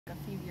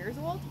years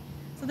old.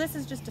 So this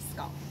is just a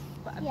skull,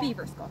 but a Yeah.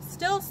 beaver skull.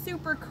 Still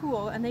super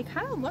cool, and they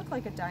kind of look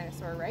like a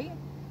dinosaur, right?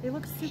 They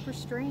look super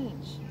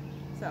strange.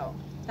 So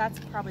that's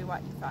probably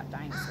what you thought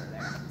dinosaur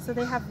there. So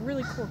they have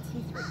really cool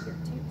teeth right here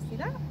too. See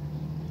that?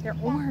 They're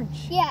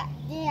orange. Yeah,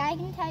 I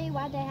can tell you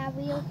why they have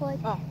really cool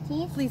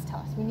teeth. Please tell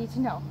us. We need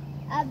to know.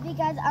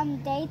 Because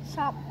they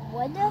chop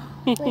wood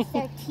with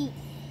their teeth.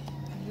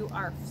 You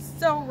are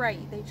so right.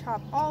 They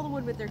chop all the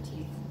wood with their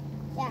teeth.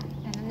 Yeah.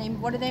 And then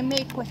what do they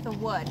make with the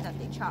wood that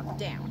they chop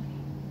down?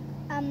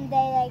 They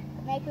like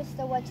make with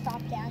the wood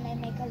chop down. They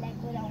make a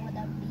like little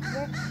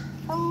beaver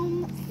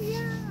home.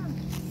 Yeah.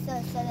 So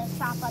they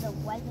chop all the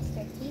wood with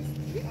their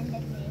teeth, and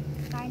then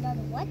they find all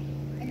the wood,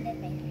 and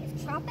then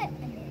they chop it,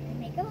 and then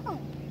they make a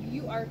home.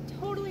 You are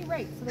totally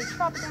right. So they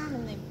chop it down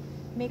and they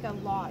make a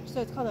lodge.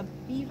 So it's called a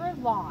beaver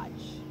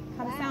lodge.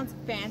 Kind of sounds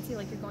fancy,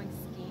 like you're going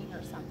skiing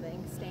or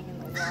something, staying in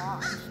the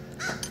lodge.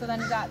 So then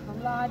you got the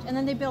lodge, and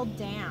then they build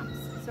dams.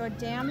 So a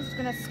dam is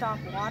going to stop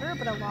water,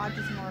 but a lodge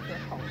is more of their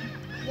home.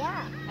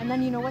 Yeah. And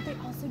then you know what they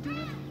also do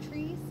with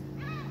trees?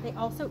 They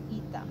also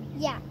eat them.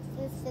 Yeah.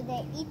 So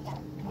they eat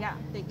them. Yeah,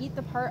 they eat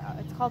the part.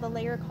 It's called a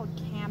layer called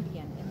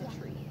cambium in the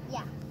tree.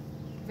 Yeah.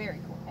 Very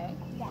cool, eh?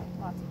 Yeah.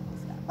 Lots of cool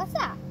stuff. What's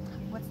that?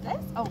 What's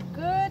this? Oh,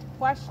 good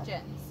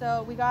question.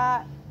 So we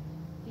got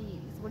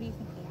these. What do you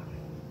think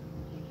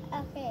they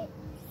are? Okay.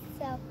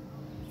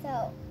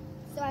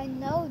 So I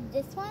know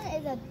this one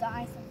is a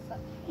dinosaur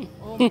foot.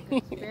 Oh my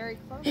goodness, very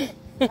close.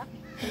 Yeah.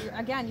 So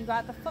again, you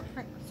got the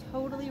footprint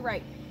totally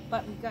right,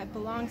 but it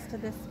belongs to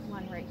this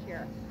one right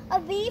here. A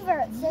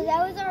beaver. So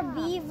that was our Yeah.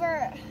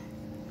 beaver.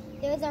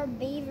 That was our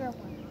beaver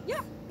one.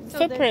 Yeah. So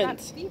Footprints.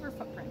 That's beaver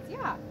footprints.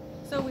 Yeah.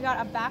 So we got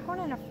a back one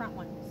and a front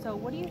one. So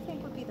what do you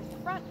think would be the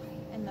front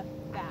and the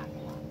back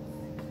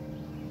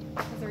ones?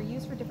 Because they're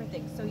used for different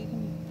things. So if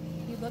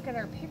you look at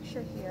our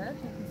picture here,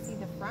 you can see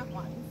the front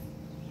ones.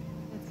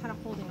 It's kind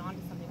of holding on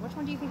to something. Which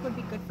one do you think would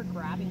be good for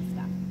grabbing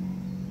stuff?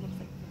 Looks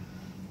like,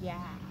 yeah.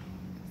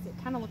 'Cause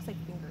it kind of looks like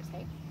fingers,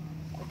 hey?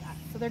 Like that.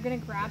 So they're going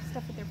to grab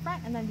stuff with their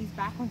front, and then these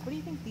back ones, what do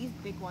you think these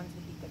big ones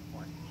would be good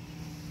for?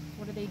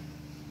 What do they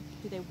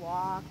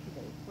walk?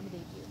 What do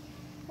they do?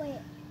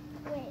 Wait.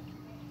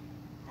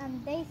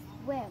 They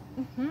swim.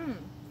 Mm-hmm.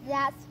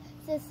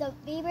 So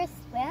beavers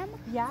swim.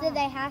 Yeah. So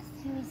they have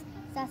to use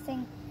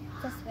something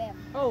to swim.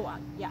 Oh,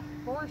 yeah,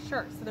 for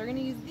sure. So they're going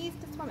to use these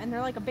to swim, and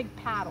they're like a big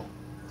paddle.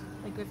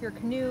 Like if you're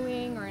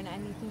canoeing or in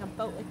anything, a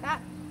boat like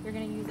that, you're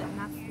going to use it, and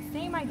that's the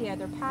same idea.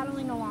 They're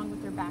paddling along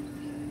with their back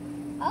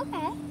feet.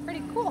 Okay.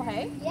 Pretty cool,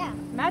 hey? Yeah.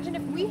 Imagine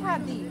if we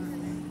had these.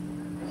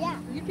 Yeah.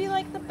 You'd be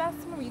like the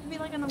best swimmer. You could be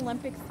like an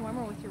Olympic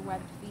swimmer with your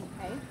webbed feet,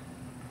 hey?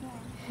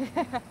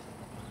 Yeah.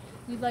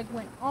 You'd like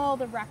win all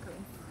the records.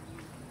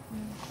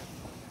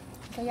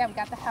 So yeah, we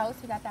got the house,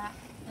 we got that.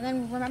 And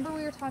then remember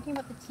we were talking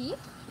about the teeth?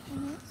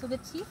 Mhm. So the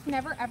teeth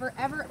never, ever,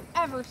 ever,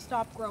 ever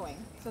stop growing.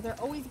 So they're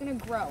always going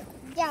to grow.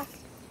 Yes.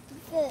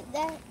 So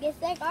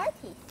it's like our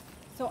teeth.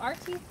 So our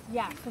teeth,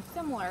 yeah, so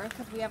similar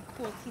because we have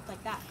cool teeth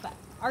like that. But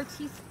our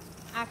teeth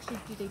actually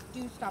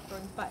do stop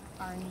growing. But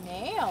our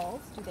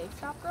nails, do they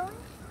stop growing?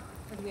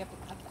 Or do we have to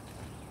cut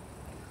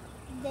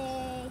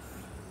them?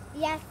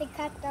 You have to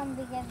cut them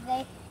because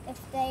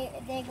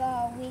they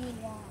go really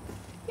long.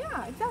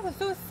 Yeah, exactly.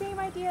 So same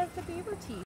idea as the beaver teeth.